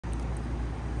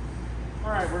All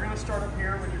right, we're gonna start up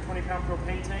here with your 20-pound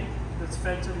propane tank that's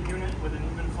fed to the unit with an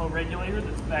even flow regulator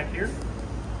that's back here.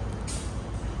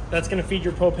 That's gonna feed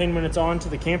your propane when it's on to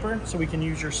the camper, so we can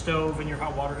use your stove and your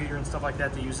hot water heater and stuff like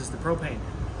that that uses the propane.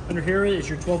 Under here is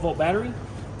your 12-volt battery,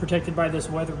 protected by this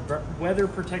weather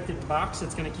protected box.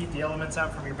 It's gonna keep the elements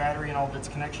out from your battery and all of its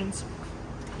connections.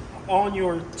 On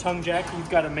your tongue jack,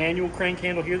 you've got a manual crank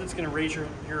handle here that's gonna raise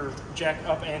your jack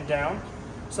up and down,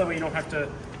 so that way you don't have to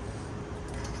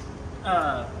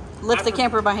lift the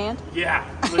camper by hand? Yeah,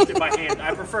 lift it by hand.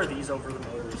 I prefer these over the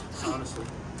motors, honestly.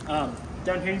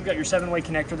 Down here you've got your 7-way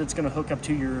connector that's going to hook up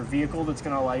to your vehicle that's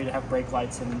going to allow you to have brake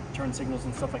lights and turn signals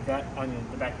and stuff like that on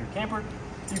the back of your camper.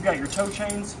 You've got your tow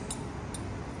chains.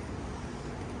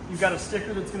 You've got a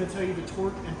sticker that's going to tell you the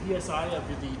torque and PSI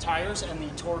of the tires and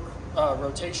the torque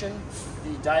rotation,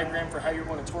 the diagram for how you're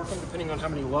going to torque them depending on how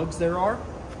many lugs there are.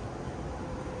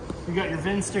 You've got your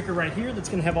VIN sticker right here that's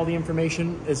going to have all the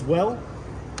information as well.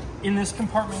 In this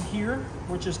compartment here,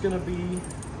 which is going to be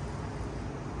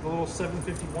the little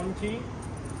 751 key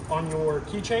on your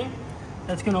keychain,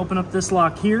 that's going to open up this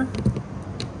lock here.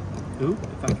 Ooh,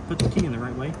 if I can put the key in the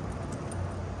right way.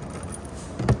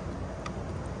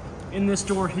 In this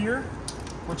door here,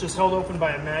 which is held open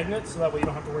by a magnet, so that way you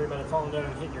don't have to worry about it falling down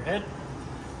and hitting your head.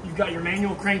 You've got your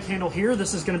manual crank handle here.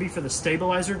 This is going to be for the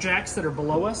stabilizer jacks that are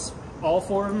below us. All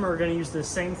 4 of them are going to use the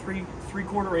same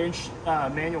 3/4 inch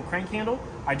manual crank handle.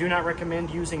 I do not recommend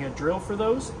using a drill for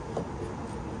those.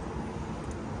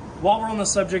 While we're on the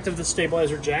subject of the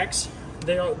stabilizer jacks,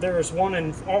 there is one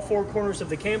in all 4 corners of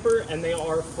the camper, and they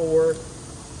are for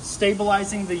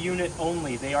stabilizing the unit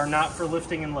only. They are not for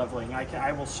lifting and leveling.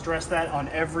 I will stress that on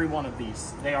every one of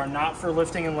these. They are not for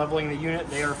lifting and leveling the unit.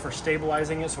 They are for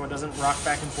stabilizing it so it doesn't rock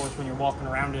back and forth when you're walking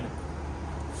around in it.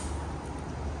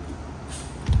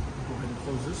 Go ahead and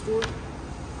close this door.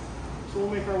 So we'll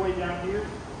make our way down here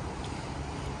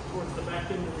towards the back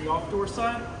end of the off-door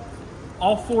side.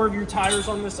 All 4 of your tires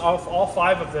on this, all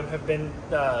 5 of them have been,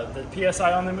 the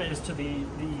PSI on them is to the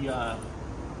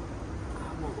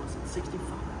what was it,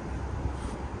 65?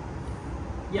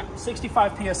 Yeah,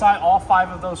 65 PSI. All 5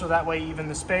 of those are that way, even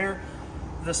the spare.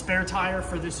 The spare tire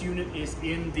for this unit is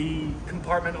in the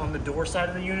compartment on the door side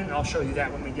of the unit, and I'll show you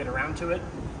that when we get around to it.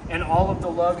 And all of the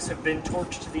lugs have been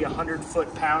torqued to the 100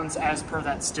 foot-pounds as per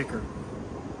that sticker.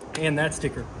 And that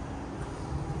sticker.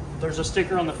 There's a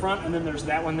sticker on the front, and then there's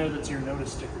that one there that's your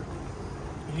notice sticker.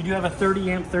 You do have a 30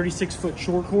 amp, 36 foot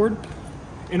short cord.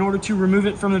 In order to remove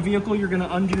it from the vehicle, you're gonna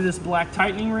undo this black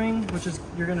tightening ring, which is,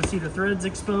 you're gonna see the threads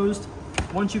exposed.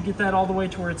 Once you get that all the way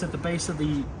to where it's at the base of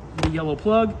the yellow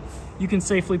plug, you can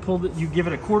safely pull it, you give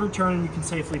it a quarter turn, and you can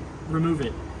safely remove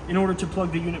it. In order to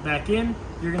plug the unit back in,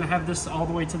 you're gonna have this all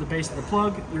the way to the base of the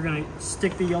plug. You're gonna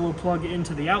stick the yellow plug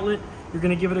into the outlet. You're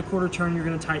gonna give it a quarter turn, you're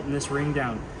gonna tighten this ring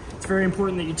down. It's very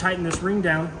important that you tighten this ring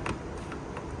down.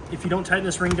 If you don't tighten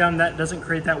this ring down, that doesn't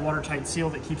create that watertight seal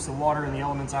that keeps the water and the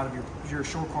elements out of your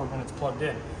short cord when it's plugged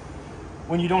in.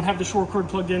 When you don't have the short cord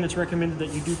plugged in, it's recommended that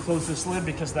you do close this lid,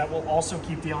 because that will also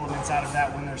keep the elements out of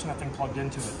that when there's nothing plugged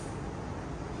into it.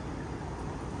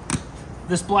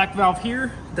 This black valve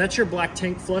here, that's your black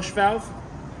tank flush valve.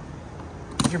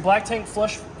 Your black tank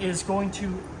flush is going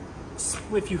to,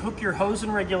 if you hook your hose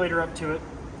and regulator up to it,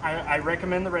 I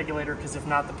recommend the regulator, because if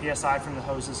not, the PSI from the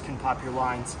hoses can pop your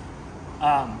lines.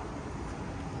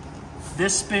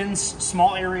 This spins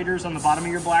small aerators on the bottom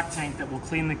of your black tank that will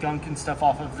clean the gunk and stuff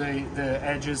off of the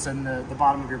edges and the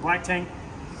bottom of your black tank.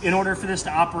 In order for this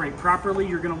to operate properly,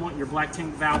 you're going to want your black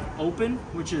tank valve open,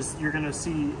 which is, you're going to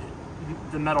see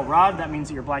the metal rod. That means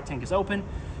that your black tank is open.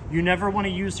 You never want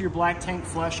to use your black tank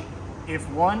flush if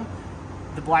 1,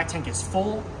 the black tank is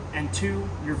full, and 2,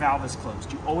 your valve is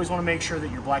closed. You always want to make sure that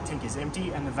your black tank is empty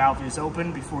and the valve is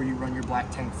open before you run your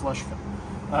black tank flush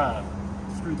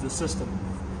through the system.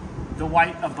 The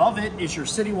white above it is your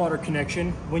city water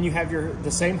connection. When you have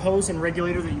the same hose and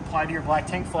regulator that you apply to your black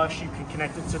tank flush, you can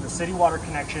connect it to the city water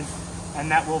connection,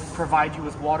 and that will provide you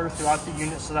with water throughout the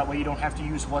unit, so that way you don't have to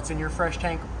use what's in your fresh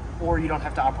tank, or you don't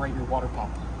have to operate your water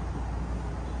pump.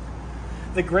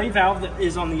 The gray valve that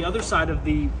is on the other side of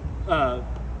the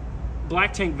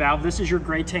black tank valve, this is your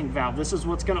gray tank valve. This is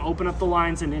what's going to open up the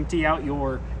lines and empty out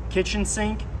your kitchen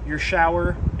sink, your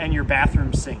shower, and your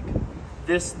bathroom sink.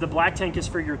 The black tank is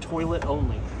for your toilet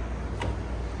only.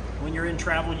 When you're in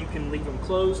travel, you can leave them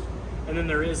closed, and then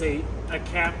there is a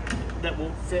cap that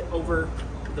will fit over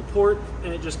the port,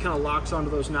 and it just kind of locks onto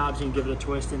those knobs, and you give it a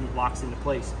twist and it locks into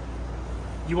place.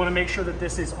 You want to make sure that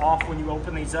this is off when you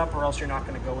open these up, or else you're not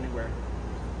going to go anywhere.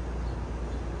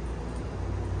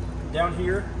 Down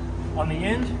here on the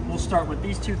end, we'll start with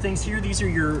these 2 things here. These are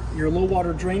your low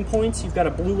water drain points. You've got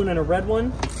a blue one and a red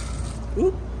one.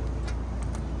 Oop.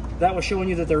 That was showing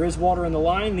you that there is water in the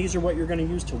line. These are what you're going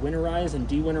to use to winterize and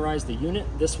de-winterize the unit.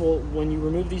 This will, when you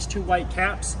remove these two white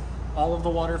caps, all of the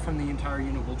water from the entire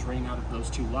unit will drain out of those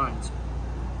two lines.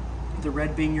 The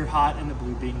red being your hot and the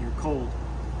blue being your cold.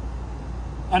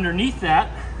 Underneath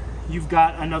that, you've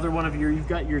got another one of you've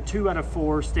got your 2 out of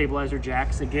 4 stabilizer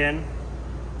jacks. Again,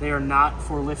 they are not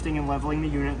for lifting and leveling the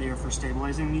unit. They are for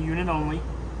stabilizing the unit only.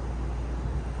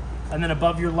 And then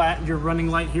above your running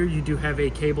light here, you do have a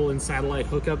cable and satellite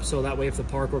hookup, so that way if the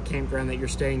park or campground that you're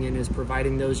staying in is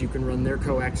providing those, you can run their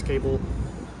coax cable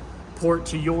port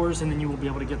to yours, and then you will be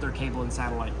able to get their cable and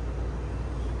satellite.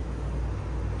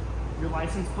 Your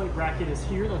license plate bracket is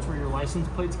here. That's where your license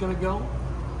plate's gonna go.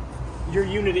 Your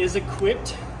unit is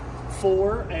equipped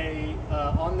for a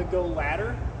on-the-go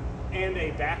ladder and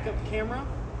a backup camera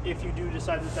if you do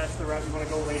decide that that's the route you wanna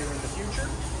go later in the future.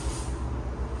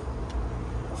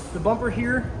 The bumper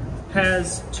here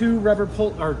has 2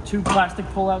 plastic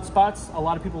pull-out spots. A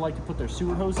lot of people like to put their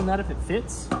sewer hose in that if it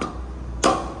fits.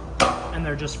 And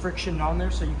they're just friction on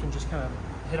there, so you can just kind of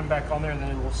hit them back on there and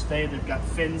then it will stay. They've got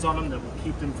fins on them that will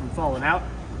keep them from falling out.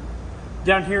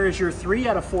 Down here is your 3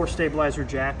 out of 4 stabilizer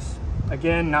jacks.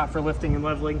 Again, not for lifting and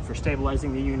leveling, for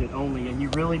stabilizing the unit only. And you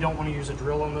really don't want to use a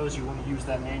drill on those. You want to use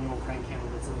that manual crank handle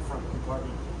that's in the front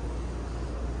compartment.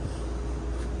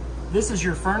 This is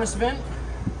your furnace vent.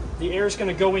 The air is going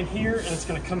to go in here and it's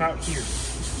going to come out here.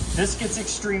 This gets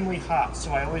extremely hot,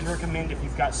 so I always recommend if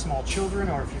you've got small children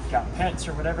or if you've got pets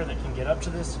or whatever that can get up to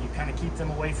this, you kind of keep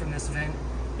them away from this vent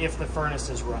if the furnace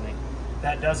is running.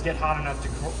 That does get hot enough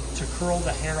to curl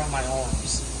the hair on my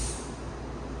arms.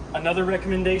 Another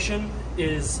recommendation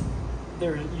is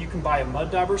you can buy a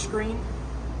mud dauber screen.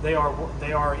 They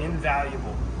are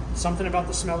invaluable. Something about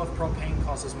the smell of propane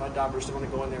causes mud daubers to want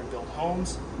to go in there and build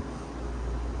homes.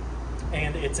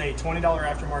 And it's a $20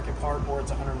 aftermarket part, or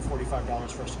it's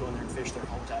 $145 for us to go in there and fish their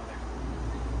homes out there.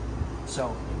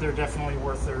 So they're definitely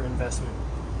worth their investment.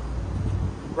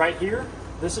 Right here,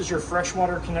 this is your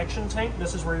freshwater connection tank.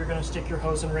 This is where you're going to stick your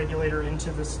hose and regulator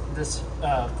into this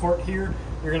port here.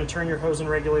 You're going to turn your hose and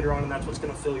regulator on, and that's what's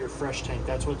going to fill your fresh tank.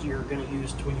 That's what you're going to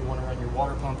use when you want to run your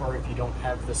water pump, or if you don't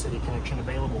have the city connection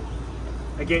available.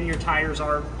 Again, your tires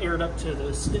are aired up to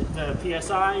the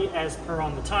PSI as per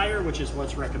on the tire, which is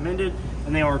what's recommended,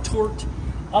 and they are torqued.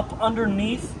 Up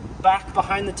underneath, back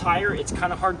behind the tire, it's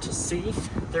kind of hard to see.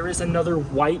 There is another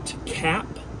white cap.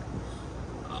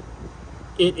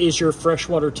 It is your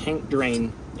freshwater tank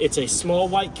drain. It's a small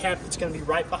white cap that's going to be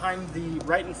right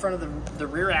in front of the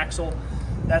rear axle.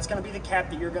 That's going to be the cap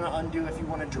that you're going to undo if you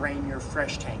want to drain your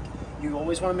fresh tank. You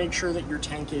always want to make sure that your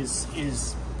tank is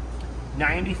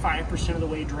 95% of the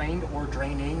way drained or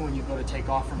draining when you go to take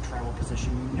off from travel position.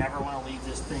 You never want to leave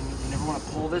this thing, you never want to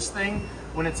pull this thing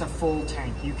when it's a full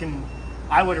tank.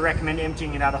 I would recommend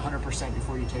emptying it out 100%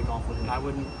 before you take off with it. I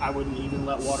wouldn't even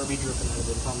let water be dripping out of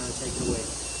it if I'm going to take it away.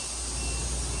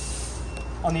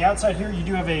 On the outside here, you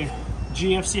do have a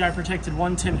GFCI protected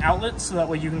 110 outlet, so that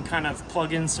way you can kind of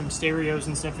plug in some stereos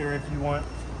and stuff there if you want,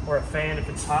 or a fan if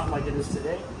it's hot like it is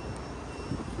today.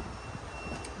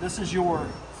 This is your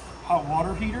hot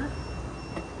water heater.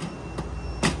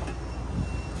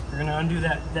 You're going to undo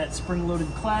that spring-loaded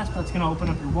clasp. That's going to open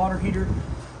up your water heater.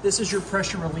 This is your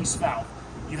pressure release valve.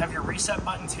 You have your reset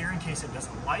buttons here in case it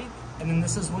doesn't light, and then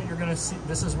this is what you're going to see.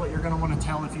 This is what you're going to want to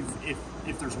tell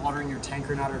if there's water in your tank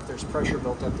or not, or if there's pressure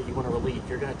built up that you want to relieve.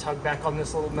 You're going to tug back on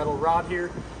this little metal rod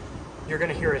here. You're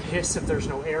going to hear a hiss if there's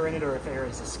no air in it or if air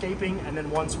is escaping, and then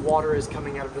once water is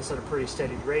coming out of this at a pretty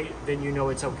steady rate, then you know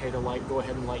it's okay to go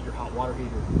ahead and light your hot water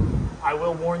heater. I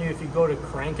will warn you, if you go to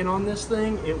cranking on this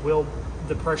thing,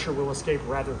 the pressure will escape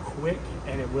rather quick,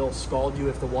 and it will scald you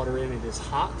if the water in it is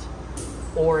hot,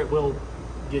 or it will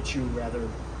get you rather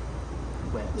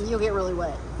wet. You'll get really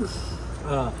wet.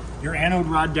 Your anode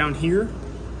rod down here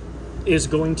is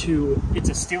it's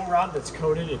a steel rod that's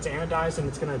coated, it's anodized, and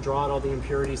it's going to draw out all the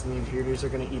impurities, and the impurities are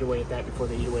going to eat away at that before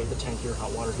they eat away at the tank of your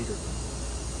hot water heater.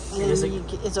 And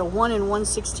it's a 1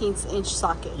 1/16 inch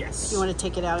socket. Yes. If you want to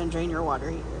take it out and drain your water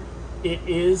heater. It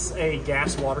is a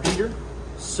gas water heater,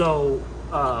 so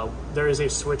there is a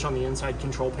switch on the inside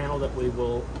control panel that we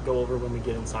will go over when we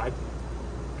get inside.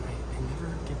 I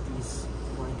never get these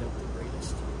lined up the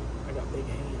greatest. I got big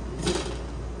hands.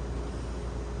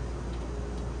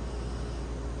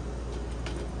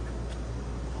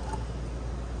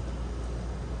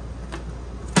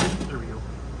 There we go.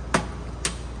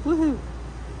 Woohoo!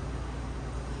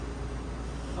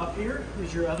 Up here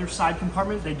is your other side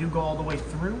compartment. They do go all the way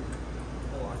through.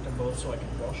 I'll lock them both so I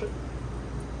can wash it.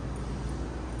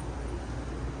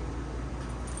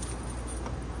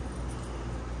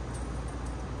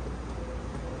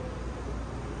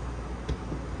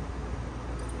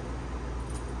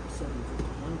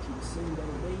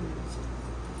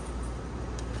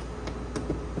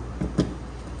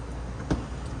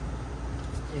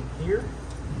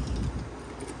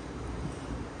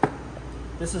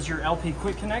 This is your LP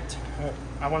Quick Connect.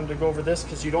 I wanted to go over this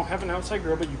because you don't have an outside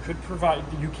grill, but you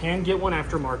can get one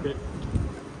aftermarket.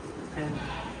 And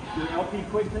your LP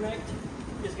Quick Connect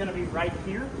is going to be right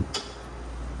here.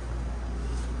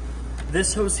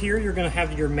 This hose here, you're going to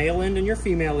have your male end and your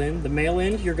female end. The male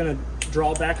end, you're going to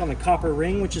draw back on the copper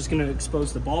ring, which is going to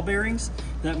expose the ball bearings.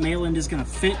 That male end is going to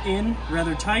fit in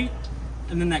rather tight,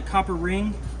 and then that copper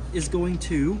ring is going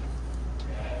to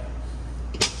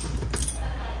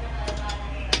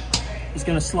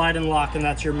slide and lock, and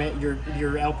that's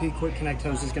your LP Quick Connect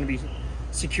hose is going to be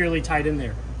securely tied in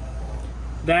there.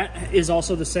 That is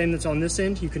also the same that's on this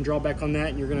end. You can draw back on that,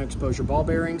 and you're going to expose your ball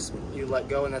bearings. You let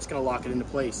go, and that's going to lock it into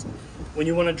place. When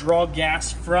you want to draw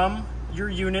gas from your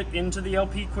unit into the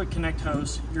LP Quick Connect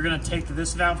hose, you're going to take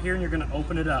this valve here and you're going to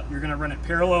open it up. You're going to run it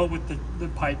parallel with the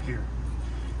pipe here.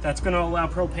 That's going to allow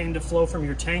propane to flow from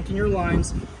your tank and your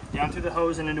lines down through the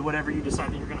hose and into whatever you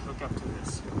decide that you're going to hook up to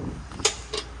this.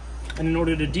 And in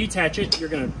order to detach it, you're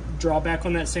going to draw back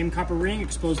on that same copper ring,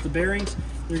 expose the bearings,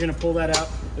 you're going to pull that out,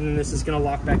 and then this is going to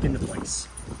lock back into place.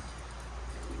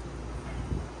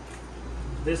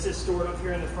 This is stored up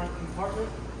here in the front compartment,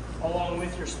 along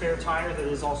with your spare tire that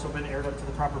has also been aired up to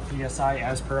the proper PSI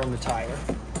as per on the tire.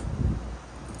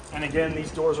 And again, these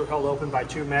doors are held open by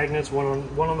 2 magnets, one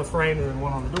on the frame and then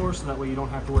one on the door, so that way you don't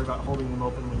have to worry about holding them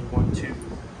open when you want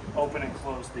to open and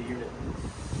close the unit.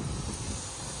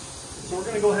 So we're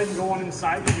going to go ahead and go on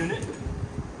inside the unit.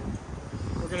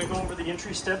 We're going to go over the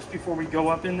entry steps before we go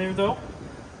up in there though.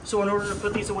 So in order to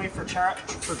put these away for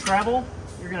travel,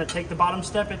 you're going to take the bottom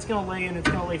step, it's going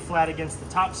to lay flat against the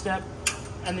top step,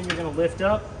 and then you're going to lift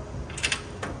up,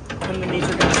 and then these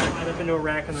are going to slide up into a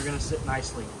rack and they're going to sit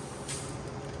nicely.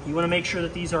 You want to make sure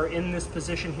that these are in this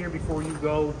position here before you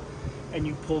go and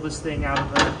you pull this thing out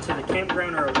of to the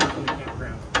campground or away from the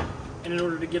campground. And in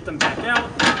order to get them back out,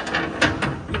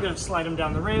 you're going to slide them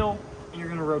down the rail and you're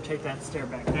going to rotate that stair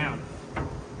back down.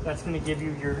 That's going to give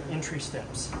you your entry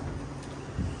steps.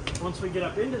 Once we get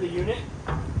up into the unit,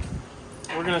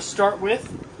 we're going to start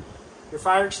with your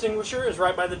fire extinguisher is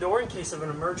right by the door in case of an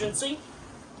emergency,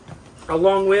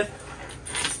 along with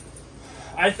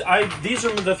these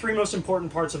are the 3 most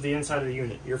important parts of the inside of the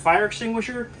unit. Your fire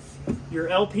extinguisher, your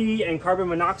LP and carbon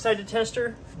monoxide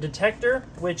detector,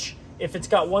 which if it's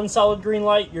got 1 solid green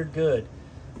light, you're good.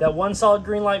 That 1 solid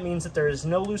green light means that there is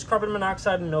no loose carbon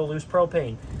monoxide and no loose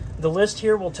propane. The list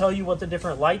here will tell you what the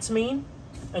different lights mean,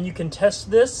 and you can test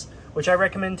this, which I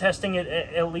recommend testing it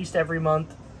at least every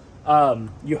month.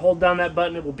 You hold down that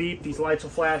button, it will beep, these lights will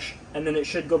flash, and then it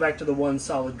should go back to the 1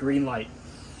 solid green light.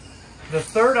 The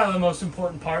third out of the most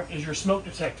important part is your smoke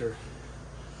detector.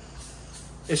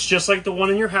 It's just like the one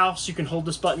in your house. You can hold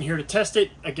this button here to test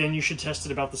it. Again, you should test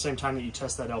it about the same time that you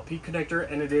test that LP connector,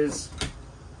 and it is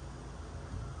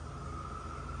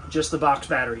just the box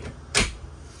battery.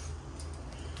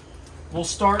 We'll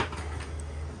start,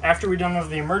 after we're done with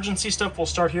the emergency stuff, we'll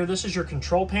start here. This is your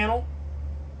control panel.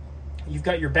 You've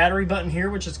got your battery button here,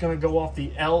 which is going to go off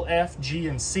the L, F, G,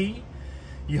 and C.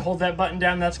 You hold that button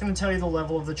down, that's going to tell you the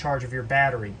level of the charge of your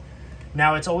battery.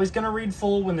 Now, it's always going to read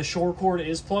full when the shore cord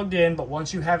is plugged in, but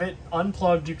once you have it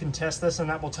unplugged, you can test this, and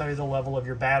that will tell you the level of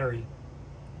your battery.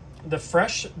 The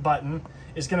fresh button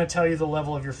is going to tell you the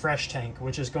level of your fresh tank,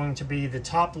 which is going to be the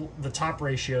top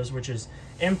ratios, which is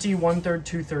empty, 1/3,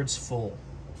 2/3 full.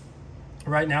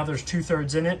 Right now, there's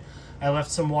 2/3 in it. I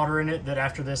left some water in it that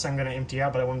after this I'm going to empty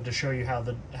out, but I wanted to show you how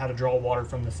to draw water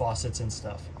from the faucets and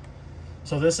stuff.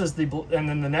 So this is and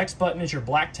then the next button is your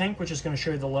black tank, which is going to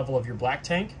show you the level of your black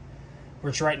tank,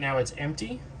 which right now it's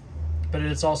empty, but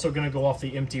it's also going to go off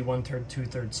the empty, 1/3,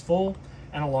 2/3 full,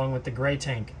 and along with the gray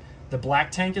tank. The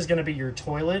black tank is going to be your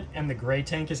toilet, and the gray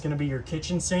tank is going to be your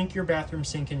kitchen sink, your bathroom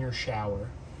sink, and your shower.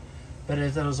 But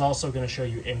it is also going to show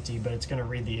you empty, but it's going to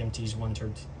read the empties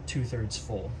 1/3, 2/3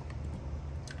 full.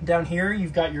 Down here,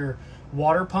 you've got your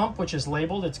water pump, which is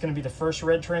labeled. It's going to be the first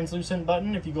red translucent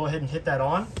button. If you go ahead and hit that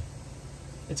on,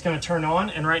 it's going to turn on,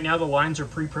 and right now the lines are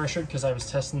pre-pressured because I was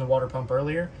testing the water pump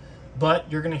earlier, but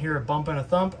you're going to hear a bump and a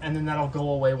thump, and then that'll go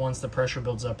away once the pressure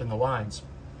builds up in the lines.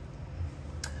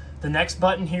 The next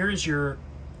button here is your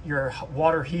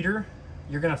water heater.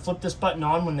 You're going to flip this button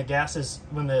on when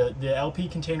the LP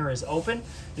container is open.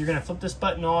 You're going to flip this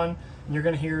button on, and you're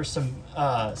going to hear some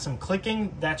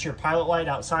clicking. That's your pilot light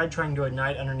outside trying to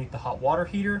ignite underneath the hot water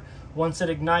heater. Once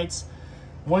it ignites,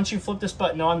 once you flip this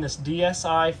button on, this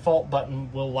DSI fault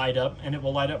button will light up, and it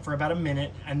will light up for about a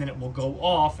minute, and then it will go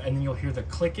off, and then you'll hear the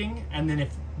clicking, and then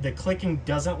if the clicking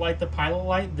doesn't light the pilot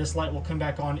light, this light will come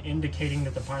back on indicating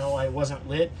that the pilot light wasn't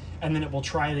lit, and then it will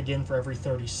try it again for every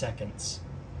 30 seconds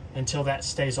until that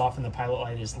stays off and the pilot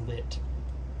light is lit.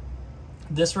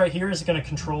 This right here is going to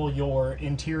control your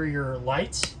interior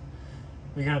lights.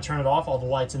 We're going to turn it off. All the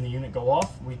lights in the unit go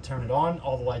off. We turn it on.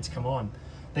 All the lights come on.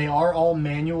 They are all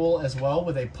manual as well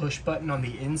with a push button on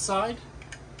the inside.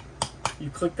 You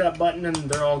click that button and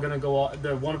they're all going to go off.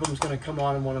 One of them is going to come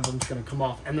on and one of them is going to come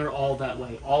off. And they're all that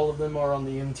way. All of them are on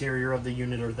the interior of the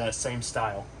unit or that same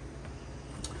style.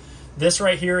 This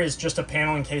right here is just a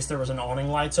panel in case there was an awning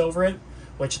lights over it,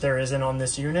 which there isn't on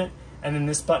this unit. And then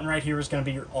this button right here is going to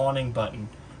be your awning button.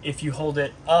 If you hold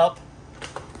it up,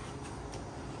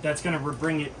 that's going to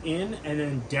bring it in, and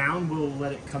then down will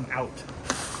let it come out.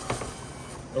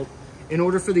 Oh. In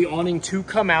order for the awning to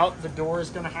come out, the door is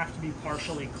going to have to be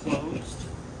partially closed.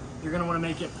 You're going to want to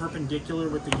make it perpendicular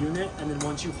with the unit, and then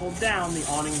once you hold down, the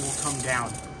awning will come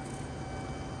down.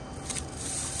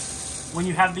 When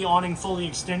you have the awning fully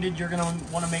extended, you're going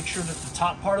to want to make sure that the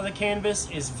top part of the canvas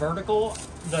is vertical.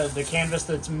 The canvas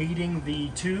that's meeting the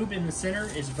tube in the center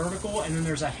is vertical, and then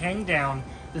there's a hang down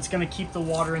that's going to keep the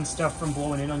water and stuff from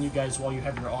blowing in on you guys while you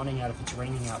have your awning out if it's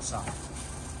raining outside.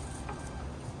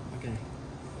 Okay.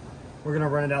 We're going to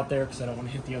run it out there because I don't want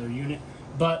to hit the other unit.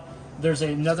 But there's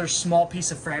another small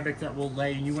piece of fabric that will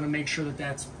lay, and you want to make sure that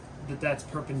that's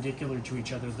perpendicular to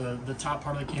each other. The top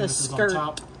part of the canvas is on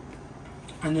top,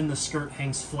 and then the skirt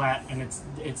hangs flat and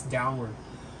it's downward.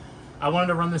 I wanted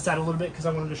to run this out a little bit because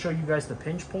I wanted to show you guys the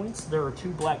pinch points. There are two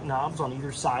black knobs on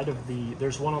either side of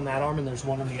there's one on that arm and there's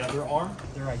one on the other arm.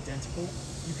 They're identical.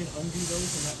 You can undo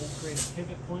those and that will create a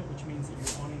pivot point, which means that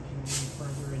your awning can lean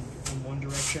further in one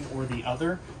direction or the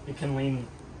other. You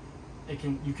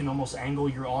can almost angle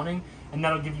your awning, and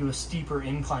that'll give you a steeper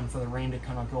incline for the rain to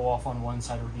kind of go off on one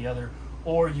side or the other.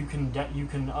 Or you can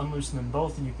unloosen them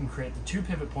both and you can create the two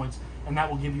pivot points, and that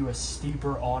will give you a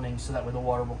steeper awning so that way the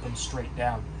water will come straight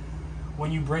down. When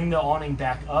you bring the awning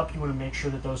back up, you want to make sure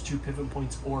that those two pivot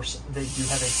points, or they do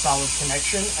have a solid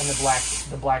connection and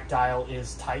the black dial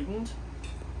is tightened.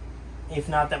 If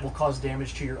not, that will cause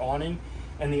damage to your awning.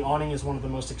 And the awning is one of the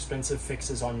most expensive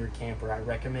fixes on your camper. I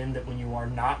recommend that when you are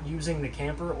not using the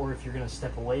camper, or if you're going to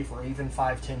step away for even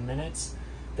 5-10 minutes,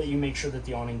 that you make sure that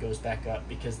the awning goes back up,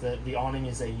 because the awning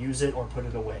is a use it or put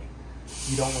it away.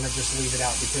 You don't want to just leave it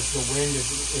out because the wind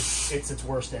it's its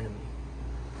worst enemy.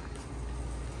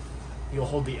 You'll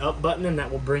hold the up button and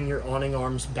that will bring your awning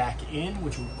arms back in,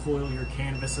 which will coil your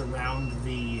canvas around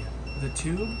the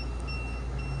tube.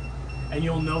 And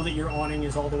you'll know that your awning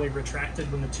is all the way retracted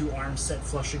when the two arms set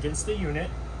flush against the unit.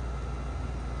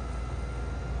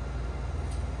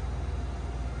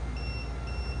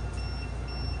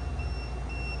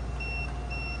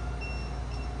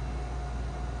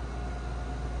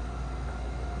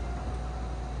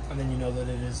 And then you know that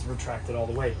it is retracted all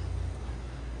the way.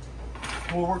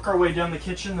 We'll work our way down the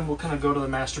kitchen, then we'll kind of go to the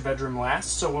master bedroom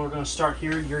last. So we're going to start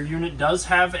here. Your unit does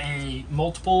have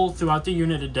multiple throughout the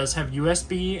unit. It does have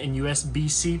USB and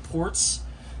USB-C ports.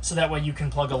 So that way you can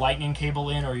plug a lightning cable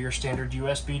in, or your standard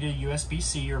USB to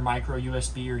USB-C, or micro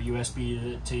USB, or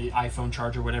USB to iPhone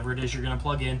charger, whatever it is you're going to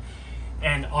plug in.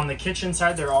 And on the kitchen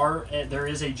side, there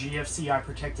is a GFCI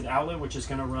protected outlet, which is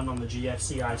going to run on the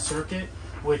GFCI circuit,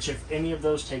 which if any of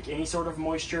those take any sort of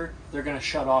moisture, they're going to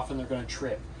shut off and they're going to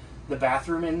trip. The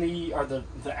bathroom the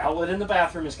outlet in the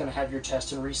bathroom is going to have your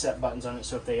test and reset buttons on it,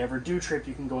 so if they ever do trip,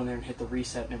 you can go in there and hit the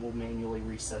reset and it will manually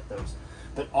reset those.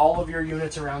 But all of your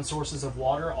units around sources of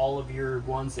water, all of your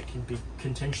ones that can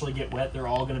potentially get wet, they're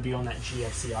all going to be on that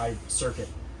GFCI circuit.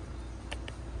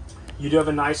 You do have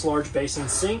a nice large basin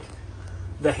sink.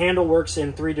 The handle works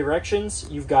in 3 directions.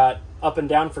 You've got up and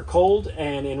down for cold,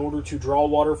 and in order to draw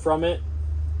water from it,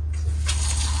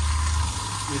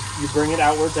 you bring it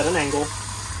outwards at an angle,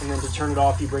 and then to turn it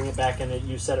off, you bring it back and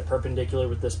you set it perpendicular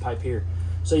with this pipe here.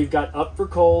 So you've got up for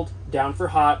cold, down for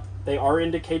hot. They are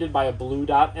indicated by a blue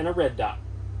dot and a red dot.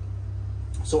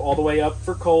 So all the way up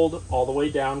for cold, all the way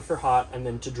down for hot, and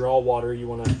then to draw water, you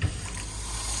want to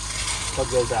plug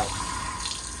those out.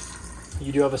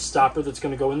 You do have a stopper that's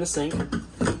going to go in the sink.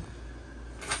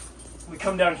 We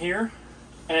come down here,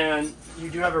 and you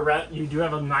do have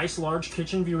a nice large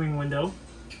kitchen viewing window.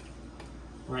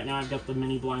 Right now I've got the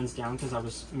mini blinds down because I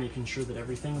was making sure that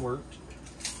everything worked.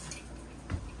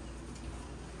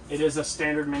 It is a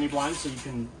standard mini blind, so you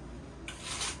can...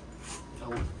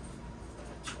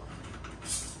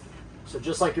 So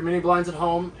just like your mini blinds at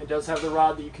home, it does have the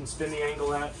rod that you can spin the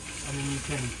angle at, and then you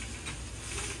can...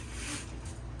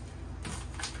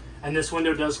 And this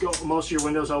window does go, most of your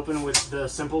windows open with the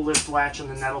simple lift latch, and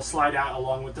then that'll slide out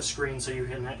along with the screen, so you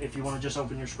can, if you want to just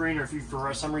open your screen, or if you,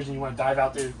 for some reason, you want to dive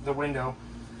out the window,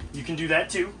 you can do that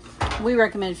too. We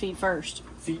recommend feet first.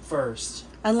 Feet first.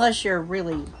 Unless you're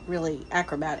really, really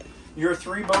acrobatic. Your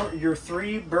three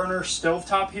burner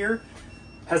stovetop here,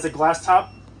 Has a glass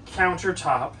top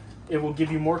countertop. It will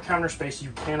give you more counter space.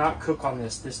 You cannot cook on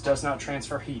this. This does not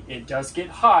transfer heat. It does get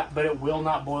hot, but it will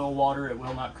not boil water. It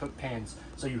will not cook pans.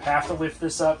 So you have to lift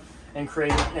this up and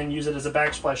create and use it as a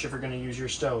backsplash if you're going to use your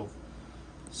stove.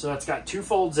 So it's got 2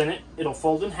 folds in it. It'll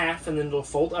fold in half and then it'll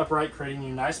fold upright, creating a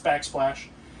nice backsplash.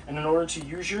 And in order to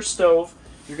use your stove,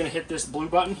 you're going to hit this blue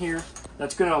button here.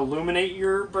 That's going to illuminate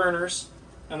your burners,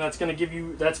 and that's going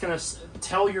to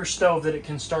tell your stove that it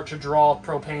can start to draw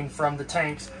propane from the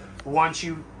tanks. Once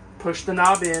you push the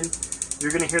knob in,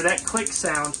 you're going to hear that click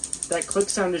sound. That click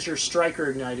sound is your striker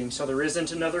igniting. So there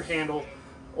isn't another handle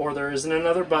or there isn't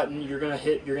another button. You're going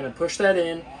to push that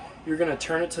in. You're going to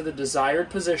turn it to the desired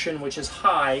position, which is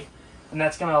high, and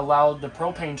that's going to allow the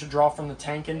propane to draw from the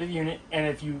tank into the unit. And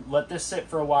if you let this sit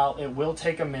for a while, it will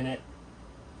take a minute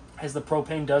as the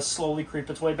propane does slowly creep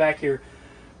its way back here.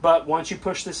 But once you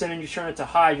push this in and you turn it to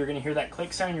high, you're going to hear that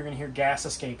click sound. You're going to hear gas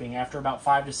escaping. After about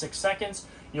 5 to 6 seconds,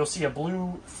 you'll see a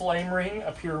blue flame ring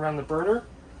appear around the burner.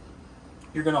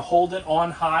 You're going to hold it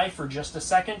on high for just a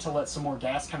second to let some more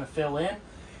gas kind of fill in.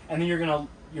 And then you're going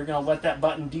to let that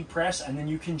button depress, and then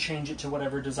you can change it to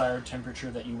whatever desired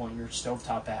temperature that you want your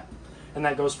stovetop at. And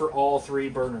that goes for all 3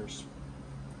 burners.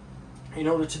 In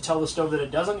order to tell the stove that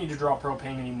it doesn't need to draw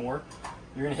propane anymore,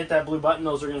 you're going to hit that blue button.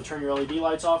 Those are going to turn your LED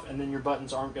lights off, and then your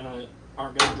buttons aren't going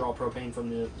to draw propane from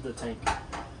the tank.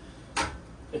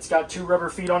 It's got 2 rubber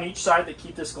feet on each side that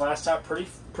keep this glass top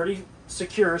pretty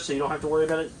secure, so you don't have to worry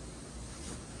about it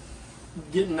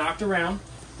getting knocked around.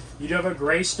 You do have a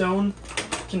gray stone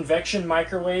convection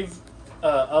microwave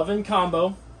oven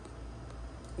combo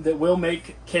that will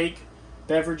make cake,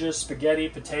 beverages, spaghetti,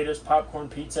 potatoes, popcorn,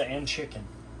 pizza, and chicken.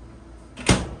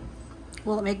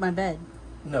 Will it make my bed?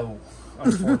 No,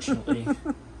 unfortunately.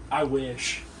 I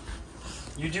wish.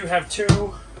 You do have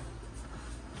 2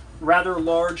 rather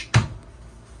large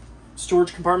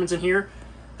storage compartments in here.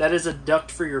 That is a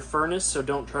duct for your furnace, so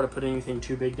don't try to put anything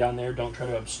too big down there. Don't try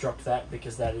to obstruct that,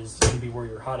 because that is going to be where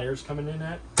your hot air is coming in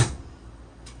at.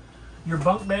 Your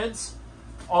bunk beds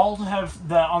all have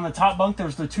on the top bunk,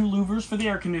 there's the 2 louvers for the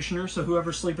air conditioner, so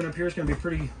whoever's sleeping up here is going to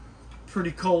be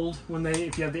pretty cold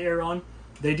if you have the air on.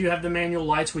 They do have the manual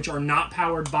lights, which are not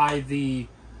powered by the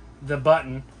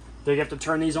button. They have to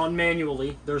turn these on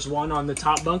manually. There's one on the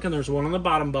top bunk and there's one on the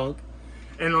bottom bunk.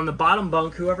 And on the bottom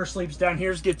bunk, whoever sleeps down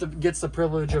here gets the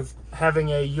privilege of having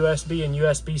a USB and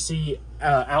USB-C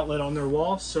outlet on their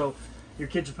wall. So your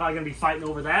kids are probably going to be fighting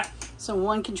over that. So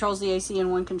one controls the AC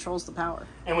and one controls the power.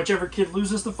 And whichever kid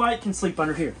loses the fight can sleep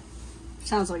under here.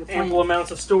 Sounds like a plan. Ample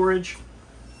amounts of storage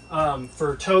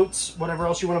for totes, whatever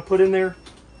else you want to put in there.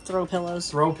 Throw pillows.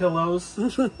 Throw pillows.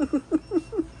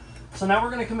 So now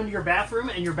we're going to come into your bathroom,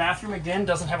 and your bathroom, again,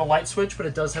 doesn't have a light switch, but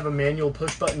it does have a manual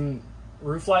push-button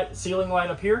roof light, ceiling light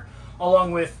up here,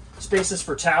 along with spaces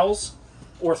for towels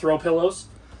or throw pillows.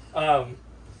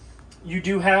 You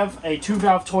do have a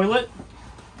 2-valve toilet.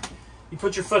 You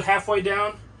put your foot halfway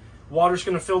down, water's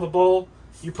going to fill the bowl.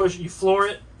 You floor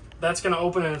it, that's going to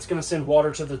open, and it's going to send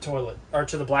water to the toilet, or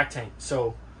to the black tank.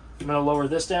 So I'm going to lower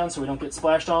this down so we don't get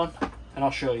splashed on, and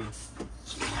I'll show you.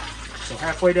 So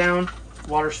halfway down,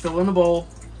 water's filling the bowl,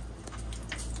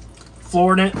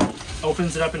 flooring it,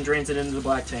 opens it up and drains it into the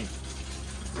black tank.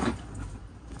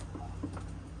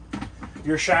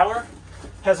 Your shower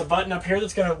has a button up here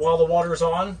that's going to, while the water is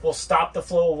on, will stop the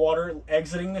flow of water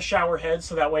exiting the shower head.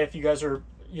 So that way, if you guys are,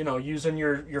 using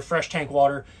your fresh tank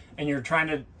water and you're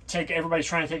everybody's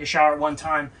trying to take a shower at one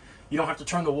time, you don't have to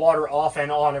turn the water off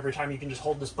and on every time. You can just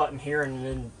hold this button here, and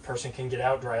then the person can get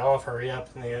out, dry off, hurry up,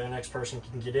 and the next person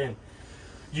can get in.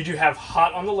 You do have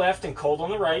hot on the left and cold on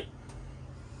the right,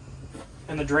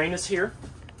 and the drain is here.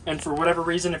 And for whatever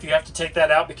reason, if you have to take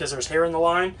that out because there's hair in the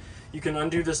line, you can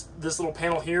undo this little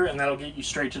panel here, and that'll get you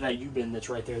straight to that U-bin that's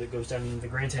right there that goes down into the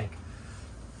grain tank.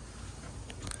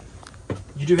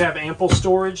 You do have ample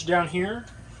storage down here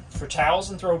for towels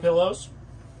and throw pillows.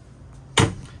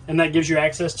 And that gives you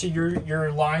access to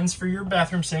your lines for your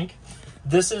bathroom sink.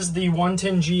 This is the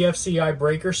 110 GFCI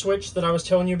breaker switch that I was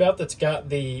telling you about that's got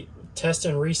the test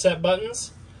and reset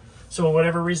buttons. So for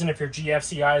whatever reason, if your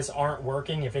GFCIs aren't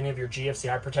working, if any of your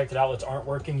GFCI protected outlets aren't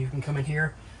working, you can come in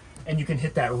here and you can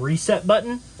hit that reset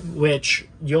button, which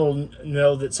you'll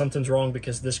know that something's wrong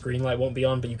because this green light won't be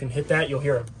on, but you can hit that. You'll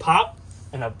hear a pop,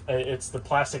 and it's the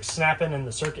plastic snapping and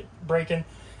the circuit breaking,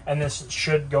 and this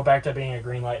should go back to being a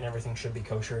green light and everything should be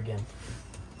kosher again.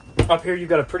 Up here, you've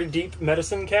got a pretty deep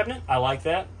medicine cabinet. I like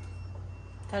that.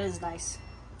 That is nice.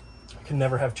 I can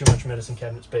never have too much medicine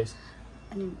cabinet space.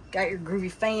 And you got your groovy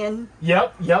fan.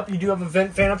 Yep. You do have a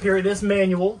vent fan up here. It is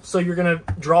manual, so you're going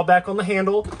to draw back on the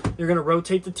handle. You're going to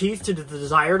rotate the teeth to the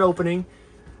desired opening.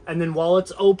 And then while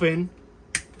it's open,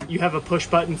 you have a push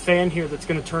button fan here that's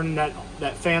going to turn that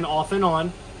fan off and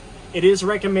on. It is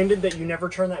recommended that you never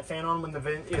turn that fan on when the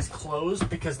vent is closed,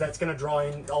 because that's going to draw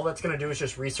in, all that's going to do is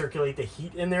just recirculate the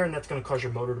heat in there, and that's going to cause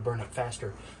your motor to burn up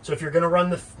faster. So if you're going to run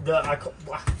the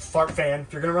fart fan,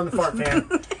 if you're going to run the fart fan,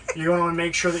 you're going to want to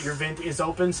make sure that your vent is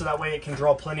open, so that way it can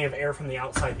draw plenty of air from the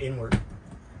outside inward.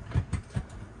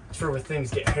 It's for when things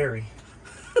get hairy.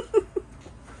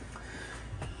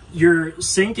 Your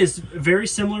sink is very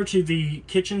similar to the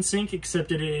kitchen sink,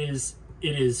 except it is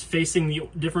facing the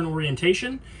different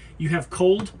orientation. You have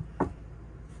cold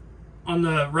on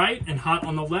the right and hot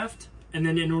on the left, and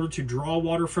then in order to draw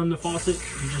water from the faucet,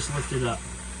 you just lift it up.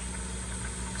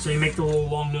 So you make the little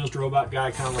long-nosed robot guy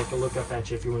kind of like to look up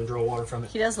at you if you want to draw water from it.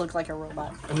 He does look like a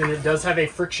robot. And then it does have a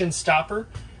friction stopper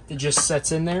that just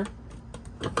sets in there.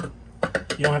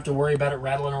 You don't have to worry about it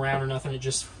rattling around or nothing. It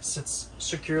just sits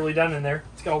securely down in there.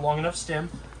 It's got a long enough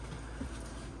stem.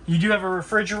 You do have a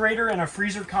refrigerator and a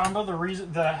freezer combo.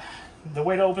 The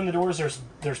way to open the doors,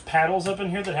 there's paddles up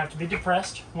in here that have to be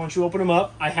depressed. Once you open them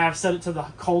up, I have set it to the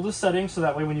coldest setting, so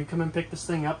that way when you come and pick this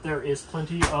thing up, there is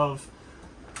plenty of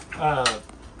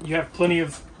you have plenty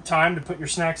of time to put your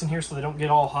snacks in here so they don't get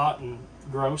all hot and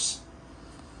gross.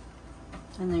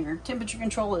 And then your temperature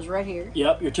control is right here.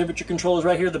 Yep, your temperature control is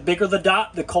right here. The bigger the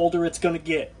dot, the colder it's going to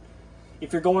get.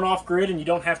 If you're going off grid and you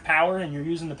don't have power and you're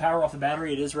using the power off the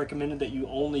battery, it is recommended that you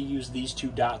only use these two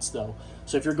dots though.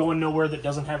 So if you're going nowhere that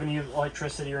doesn't have any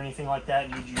electricity or anything like that,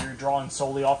 and you're drawing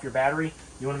solely off your battery,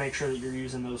 you want to make sure that you're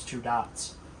using those two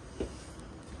dots.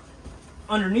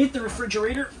 Underneath the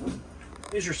refrigerator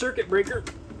is your circuit breaker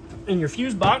and your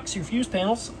fuse box, your fuse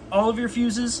panels. All of your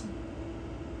fuses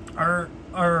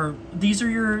these are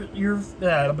your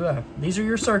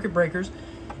circuit breakers.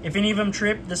 If any of them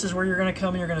trip, this is where you're going to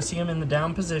come and you're going to see them in the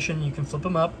down position. You can flip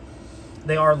them up.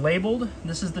 They are labeled.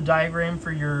 This is the diagram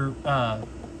for your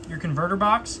converter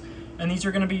box, and these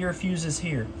are going to be your fuses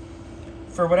here.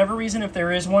 For whatever reason, if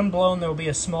there is one blown, there will be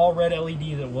a small red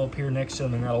LED that will appear next to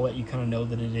them, and that'll let you kind of know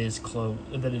that it is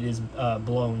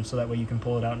blown, so that way you can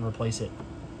pull it out and replace it.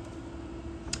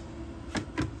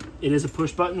 It is a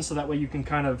push button, so that way you can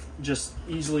kind of just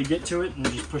easily get to it and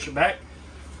just push it back.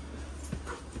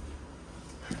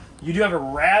 You do have a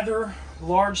rather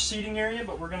large seating area,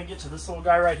 but we're going to get to this little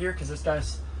guy right here because this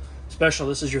guy's special.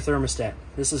 This is your thermostat.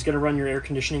 This is going to run your air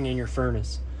conditioning and your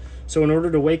furnace. So in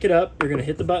order to wake it up, you're going to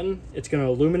hit the button. It's going to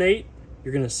illuminate.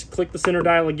 You're going to click the center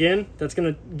dial again. That's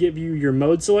going to give you your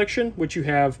mode selection, which you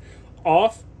have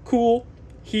off, cool,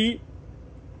 heat,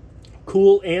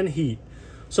 cool, and heat.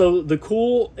 So the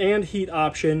cool and heat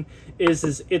option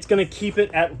is it's going to keep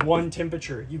it at one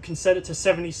temperature. You can set it to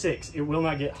 76. It will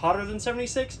not get hotter than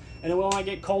 76, and it will not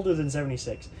get colder than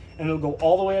 76. And it'll go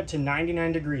all the way up to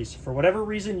 99 degrees. For whatever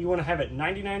reason you want to have it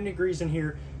 99 degrees in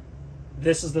here,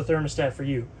 this is the thermostat for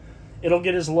you. It'll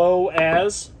get as low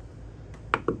as...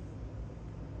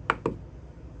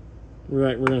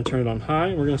 Right, we're going to turn it on high.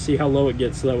 We're going to see how low it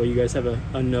gets, so that way you guys have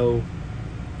a no...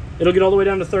 It'll get all the way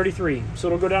down to 33. So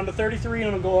it'll go down to 33 and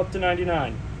it'll go up to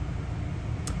 99.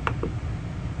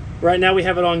 Right now we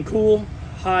have it on cool,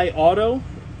 high, auto.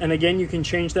 And again, you can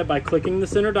change that by clicking the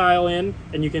center dial in,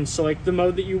 and you can select the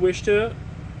mode that you wish to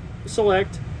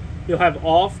select. You'll have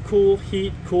off, cool,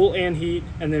 and heat.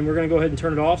 And then we're going to go ahead and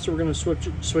turn it off. So we're going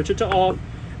to switch it to off.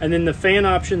 And then the fan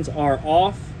options are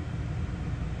off.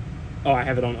 Oh, I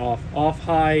have it on off. Off,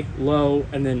 high, low,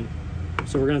 and then...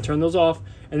 So we're going to turn those off.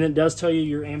 And then it does tell you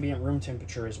your ambient room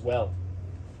temperature as well.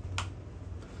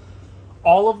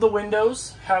 All of the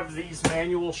windows have these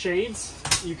manual shades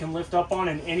you can lift up on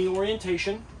in any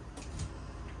orientation.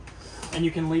 And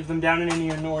you can leave them down in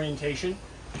any orientation.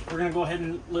 We're going to go ahead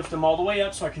and lift them all the way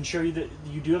up so I can show you that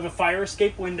you do have a fire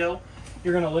escape window.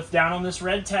 You're going to lift down on this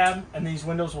red tab, and these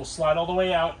windows will slide all the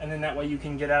way out, and then that way you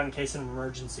can get out in case of an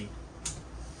emergency.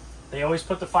 They always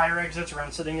put the fire exits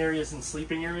around sitting areas and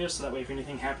sleeping areas, so that way if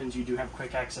anything happens, you do have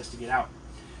quick access to get out.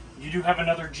 You do have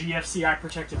another GFCI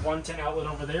protected 110 outlet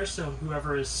over there, so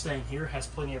whoever is staying here has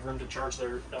plenty of room to charge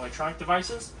their electronic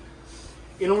devices.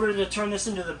 In order to turn this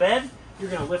into the bed, you're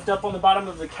going to lift up on the bottom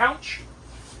of the couch,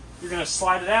 you're going to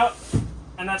slide it out,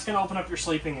 and that's going to open up your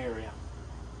sleeping area.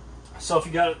 So if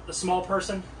you got a small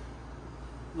person,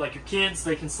 like your kids,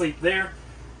 they can sleep there.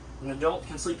 An adult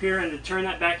can sleep here, and to turn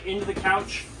that back into the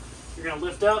couch, you're going to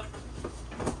lift up,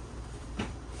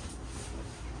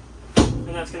 and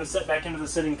that's going to set back into the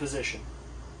sitting position.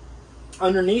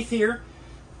 Underneath here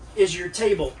is your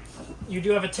table. You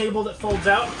do have a table that folds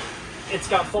out. It's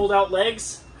got fold-out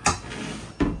legs.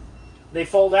 They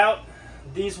fold out.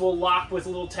 These will lock with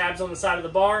little tabs on the side of the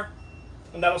bar,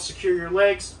 and that'll secure your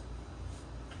legs.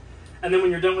 And then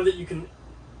when you're done with it, you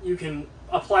can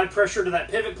apply pressure to that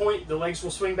pivot point. The legs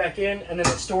will swing back in, and then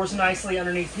it stores nicely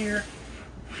underneath here.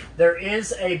 There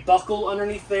is a buckle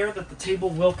underneath there that the table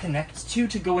will connect to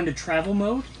go into travel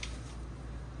mode.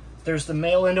 There's the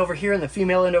male end over here and the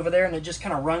female end over there, and it just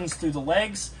kind of runs through the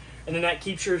legs, and then that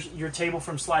keeps your table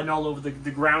from sliding all over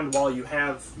the ground while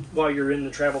you're in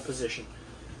the travel position.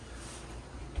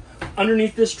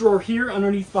 Underneath this drawer here,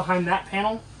 underneath behind that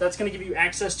panel, that's going to give you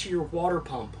access to your water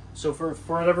pump. So for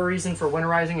whatever reason, for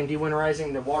winterizing and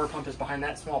dewinterizing, the water pump is behind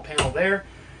that small panel there.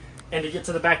 And to get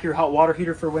to the back of your hot water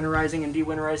heater for winterizing and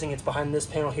dewinterizing, it's behind this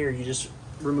panel here. You just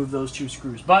remove those 2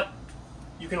 screws. But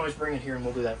you can always bring it here and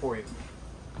we'll do that for you.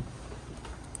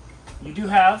 You do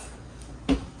have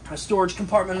a storage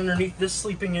compartment underneath this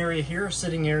sleeping area here, a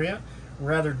sitting area,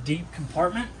 rather deep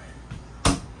compartment.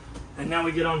 And now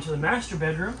we get on to the master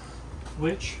bedroom,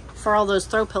 which... For all those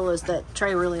throw pillows that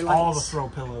Trey really likes. All the throw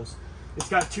pillows. It's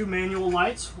got 2 manual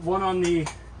lights, one on the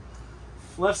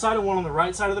left side and one on the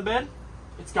right side of the bed.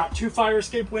 It's got 2 fire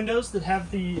escape windows that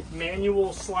have the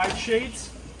manual slide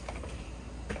shades.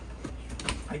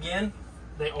 Again,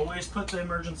 they always put the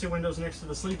emergency windows next to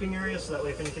the sleeping area, so that way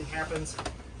if anything happens,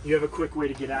 you have a quick way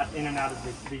to get out in and out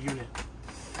of the unit.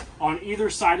 On either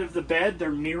side of the bed,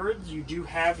 they're mirrored. You do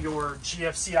have your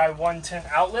GFCI 110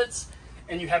 outlets,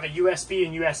 and you have a USB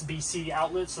and USB-C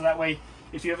outlet, so that way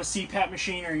if you have a CPAP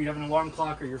machine or you have an alarm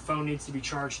clock or your phone needs to be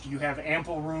charged, you have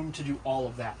ample room to do all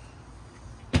of that.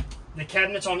 The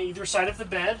cabinets on either side of the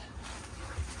bed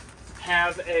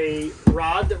have a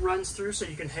rod that runs through so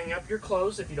you can hang up your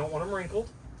clothes if you don't want them wrinkled.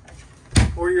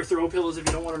 Or your throw pillows if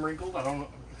you don't want them wrinkled. I don't know.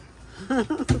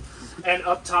 And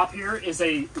up top here is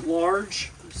a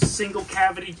large single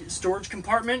cavity storage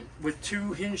compartment with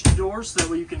 2 hinged doors so that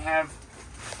way you can have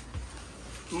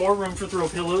more room for throw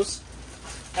pillows.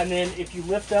 And then if you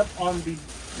lift up on the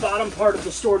bottom part of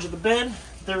the storage of the bed,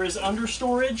 there is under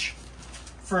storage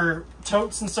for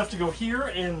totes and stuff to go here,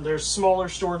 and there's smaller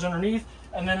storage underneath,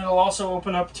 and then it'll also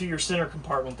open up to your center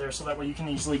compartment there, so that way you can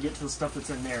easily get to the stuff that's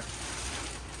in there.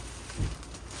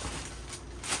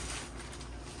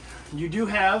 You do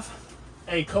have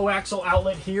a coaxial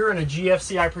outlet here and a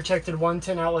GFCI protected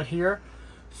 110 outlet here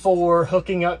for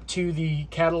hooking up to the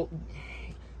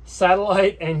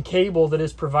satellite and cable that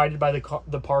is provided by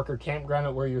the park or campground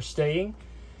at where you're staying.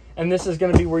 And this is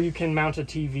going to be where you can mount a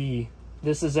TV.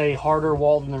 This is a harder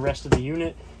wall than the rest of the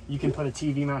unit. You can put a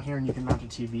TV mount here and you can mount a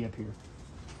TV up here.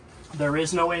 There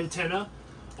is no antenna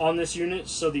on this unit,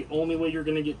 so the only way you're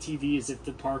going to get TV is if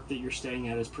the park that you're staying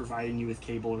at is providing you with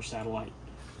cable or satellite.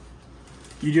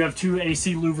 You do have 2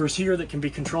 AC louvers here that can be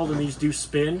controlled, and these do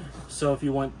spin. So if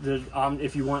you want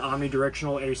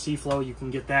omnidirectional AC flow, you can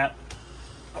get that.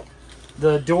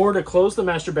 The door to close the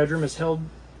master bedroom is held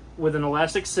with an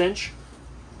elastic cinch,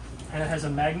 and it has a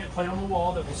magnet plate on the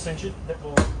wall that will cinch it, that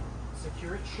will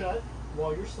secure it shut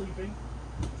while you're sleeping.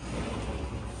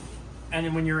 And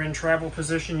then when you're in travel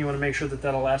position, you want to make sure that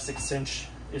that elastic cinch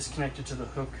is connected to the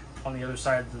hook on the other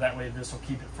side. That way this will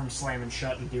keep it from slamming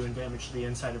shut and doing damage to the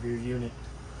inside of your unit.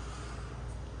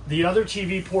 The other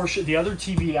TV portion, the other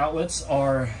TV outlets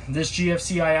are this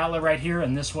GFCI outlet right here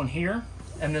and this one here.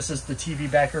 And this is the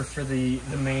TV backer for the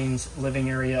mains living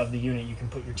area of the unit. You can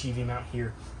put your TV mount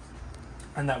here,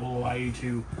 and that will allow you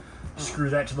to screw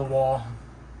that to the wall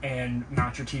and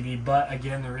mount your TV. But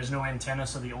again, there is no antenna,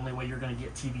 so the only way you're going to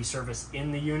get TV service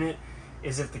in the unit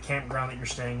is if the campground that you're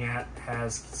staying at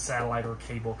has satellite or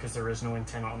cable, because there is no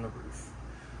antenna on the roof.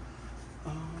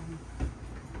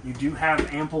 You do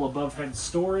have ample above head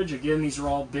storage. Again, these are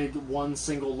all big, one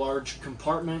single large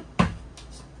compartment,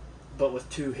 but with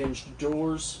 2 hinged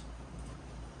doors.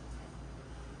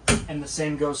 And the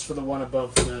same goes for the one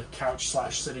above the couch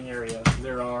 / sitting area.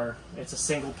 It's a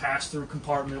single pass-through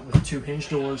compartment with 2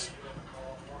 hinged doors.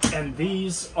 And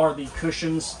these are the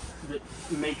cushions that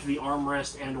make the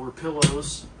armrest and or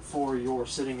pillows for your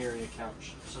sitting area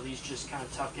couch. So these just kind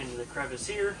of tuck into the crevice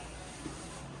here,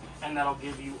 and that'll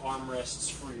give you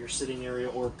armrests for your sitting area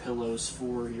or pillows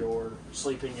for your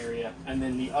sleeping area. And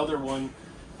then the other one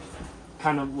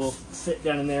kind of will fit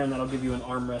down in there, and that'll give you an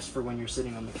armrest for when you're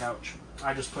sitting on the couch.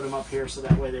 I just put them up here so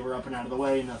that way they were up and out of the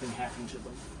way and nothing happened to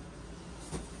them.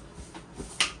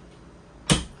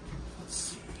 Let's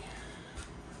see.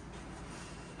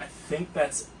 I think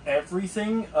that's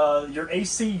everything. Your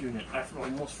AC unit. I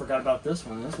almost forgot about this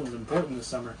one. This one's important this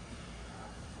summer.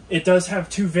 It does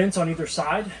have 2 vents on either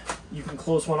side. You can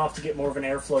close one off to get more of an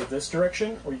airflow this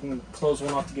direction, or you can close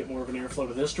one off to get more of an airflow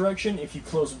to this direction. If you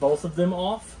close both of them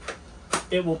off,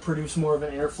 it will produce more of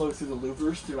an airflow through the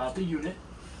louvers throughout the unit.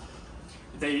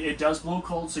 it does blow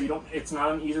cold, so you don't. It's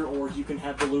not an either or. You can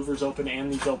have the louvers open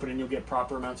and these open, and you'll get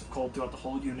proper amounts of cold throughout the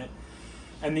whole unit.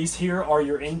 And these here are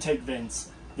your intake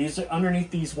vents. These are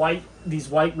underneath these white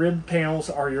rib panels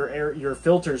are your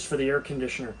filters for the air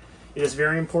conditioner. It is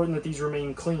very important that these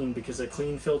remain clean, because a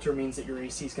clean filter means that your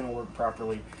AC is going to work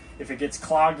properly. If it gets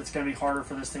clogged, it's going to be harder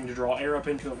for this thing to draw air up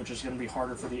into it, which is going to be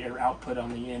harder for the air output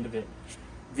on the end of it.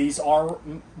 These are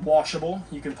washable.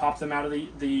 You can pop them out of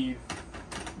the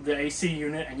AC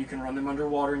unit, and you can run them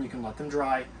underwater, and you can let them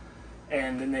dry,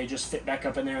 and then they just fit back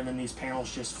up in there, and then these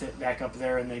panels just fit back up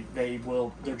there, and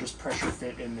they're just pressure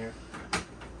fit in there.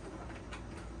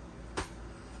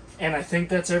 And I think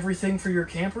that's everything for your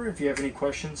camper. If you have any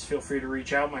questions, feel free to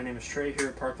reach out. My name is Trey here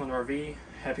at Parkland RV.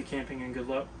 Happy camping and good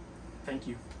luck. Thank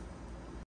you.